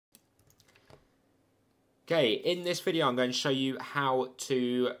Okay, in this video I'm going to show you how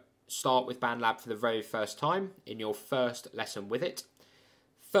to start with Bandlab for the very first time in your first lesson with it.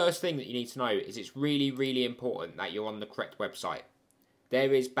 First thing that you need to know is it's really important that you're on the correct website.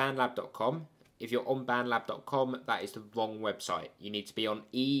 There is bandlab.com. If you're on bandlab.com, that is the wrong website. You need to be on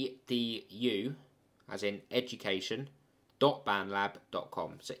edu, as in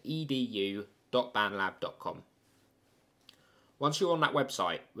education.bandlab.com. So edu.bandlab.com. Once you're on that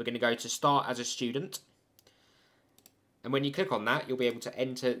website, we're going to go to Start as a Student. And when you click on that, you'll be able to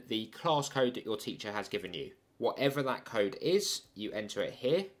enter the class code that your teacher has given you. Whatever that code is, you enter it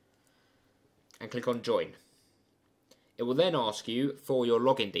here and click on Join. It will then ask you for your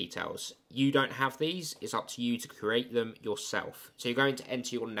login details. You don't have these, it's up to you to create them yourself. So you're going to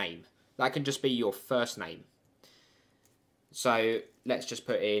enter your name. That can just be your first name. So let's just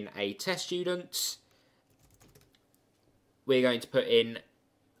put in a test student. We're going to put in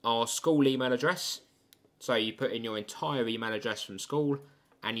our school email address. So you put in your entire email address from school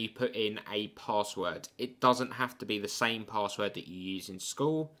and you put in a password. It doesn't have to be the same password that you use in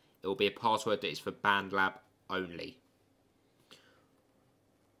school. It will be a password that is for Bandlab only.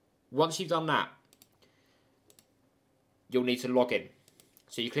 Once you've done that, you'll need to log in.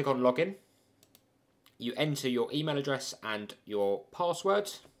 So you click on Login. You enter your email address and your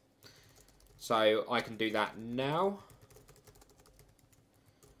password. So I can do that now.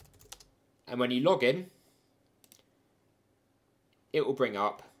 And when you log in, it will bring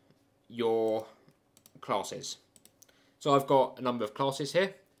up your classes. So I've got a number of classes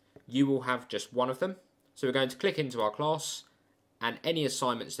here. You will have just one of them. So we're going to click into our class, and any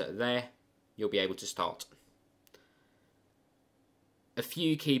assignments that are there, you'll be able to start. A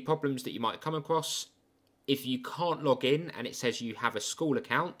few key problems that you might come across. If you can't log in and it says you have a school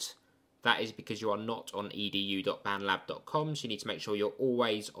account, that is because you are not on edu.bandlab.com, so you need to make sure you're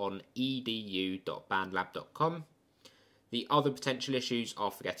always on edu.bandlab.com. The other potential issues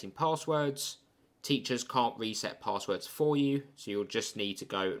are forgetting passwords. Teachers can't reset passwords for you, so you'll just need to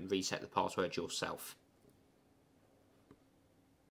go and reset the password yourself.